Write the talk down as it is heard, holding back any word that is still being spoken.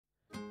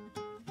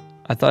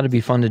I thought it'd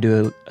be fun to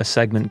do a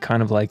segment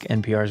kind of like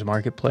NPR's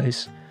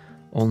Marketplace,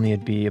 only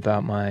it'd be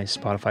about my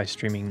Spotify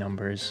streaming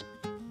numbers.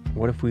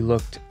 What if we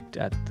looked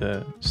at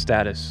the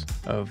status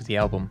of the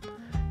album?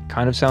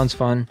 Kind of sounds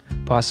fun,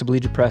 possibly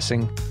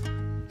depressing,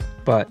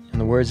 but in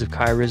the words of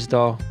Kai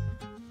Ryssdal,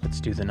 let's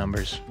do the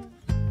numbers.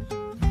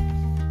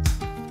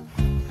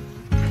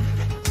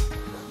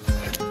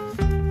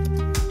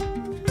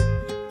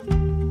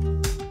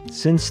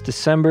 Since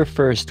December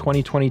 1st,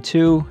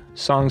 2022,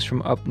 songs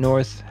from Up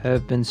North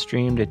have been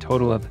streamed a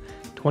total of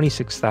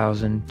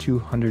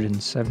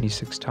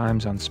 26,276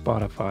 times on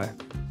Spotify.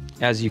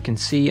 As you can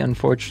see,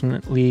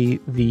 unfortunately,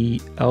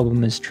 the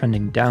album is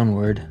trending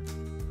downward.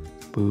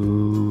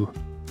 Boo.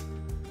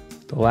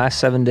 The last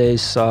 7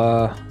 days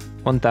saw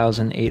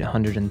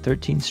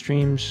 1,813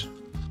 streams.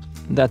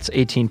 That's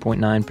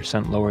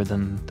 18.9% lower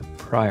than the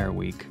prior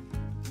week.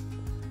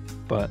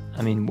 But,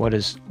 I mean, what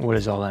does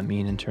all that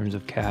mean in terms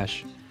of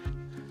cash?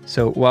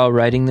 So while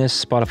writing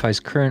this, Spotify's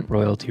current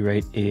royalty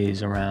rate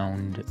is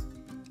around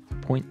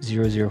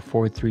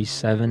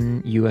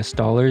 $0.00437 US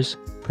dollars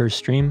per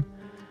stream.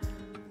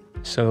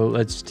 So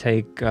let's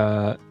take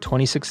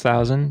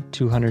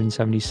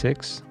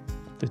 26,276,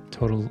 the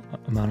total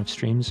amount of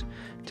streams,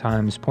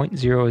 times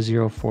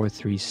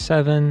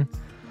 0.00437,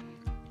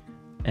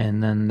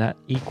 and then that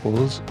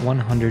equals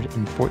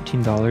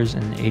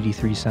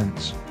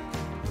 $114.83.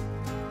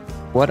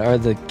 What are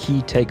the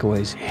key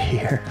takeaways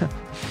here?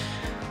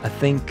 I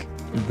think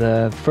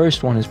the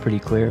first one is pretty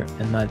clear,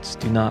 and that's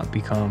do not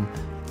become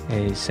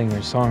a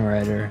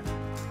singer-songwriter.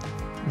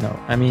 No,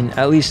 I mean,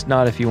 at least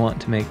not if you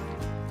want to make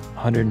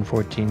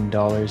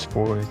 $114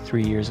 for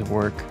 3 years of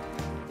work.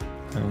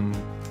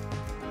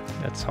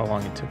 That's how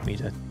long it took me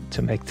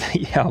to make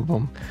the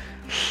album.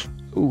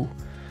 Ooh.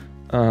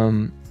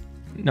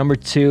 Number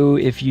two,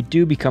 if you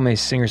do become a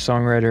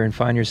singer-songwriter and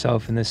find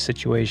yourself in this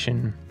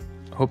situation,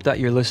 hope that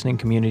your listening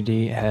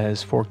community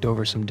has forked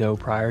over some dough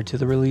prior to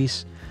the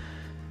release,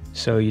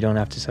 so you don't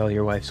have to sell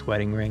your wife's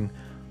wedding ring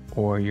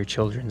or your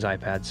children's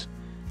iPads.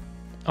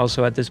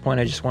 Also, at this point,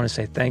 I just want to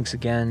say thanks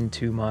again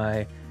to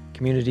my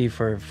community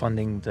for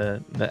funding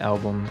the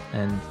album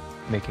and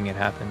making it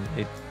happen.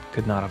 It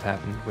could not have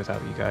happened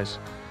without you guys.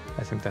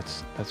 I think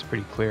that's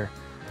pretty clear.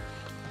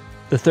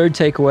 The third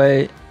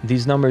takeaway,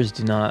 these numbers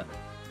do not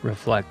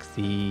reflect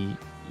the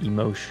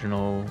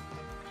emotional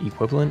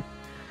equivalent.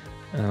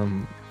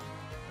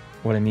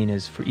 What I mean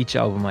is, for each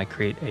album I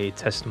create a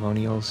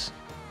testimonials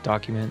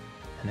document,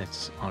 and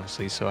it's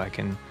honestly so I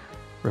can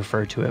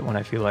refer to it when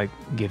I feel like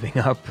giving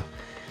up.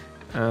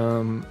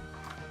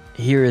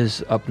 Here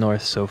is Up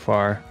North so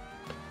far.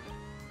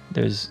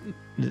 There's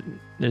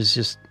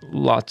just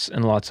lots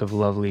and lots of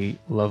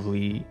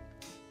lovely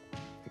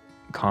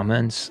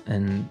comments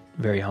and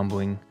very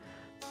humbling.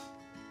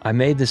 I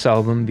made this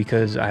album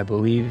because I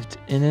believed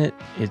in it.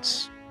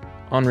 It's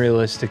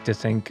unrealistic to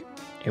think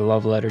a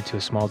love letter to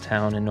a small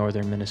town in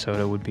northern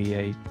Minnesota would be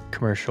a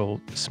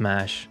commercial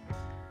smash.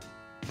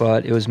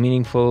 But it was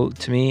meaningful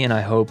to me, and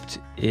I hoped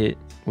it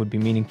would be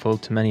meaningful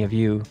to many of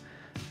you.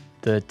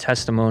 The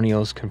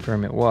testimonials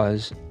confirm it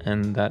was,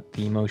 and that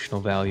the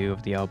emotional value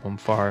of the album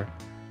far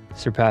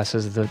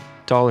surpasses the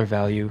dollar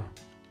value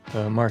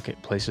the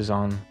market places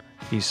on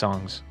these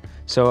songs.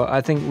 So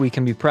I think we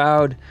can be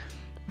proud.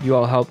 You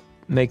all helped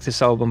make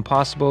this album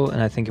possible,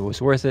 and I think it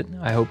was worth it.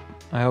 I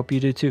hope you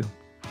do too.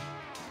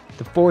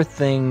 The fourth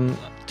thing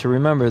to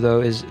remember,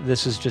 though, is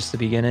this is just the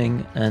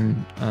beginning,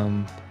 and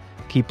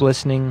keep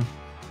listening,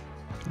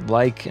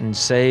 like and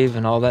save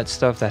and all that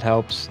stuff that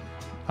helps,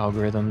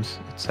 algorithms,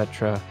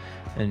 etc.,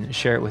 and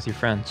share it with your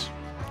friends.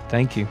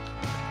 Thank you.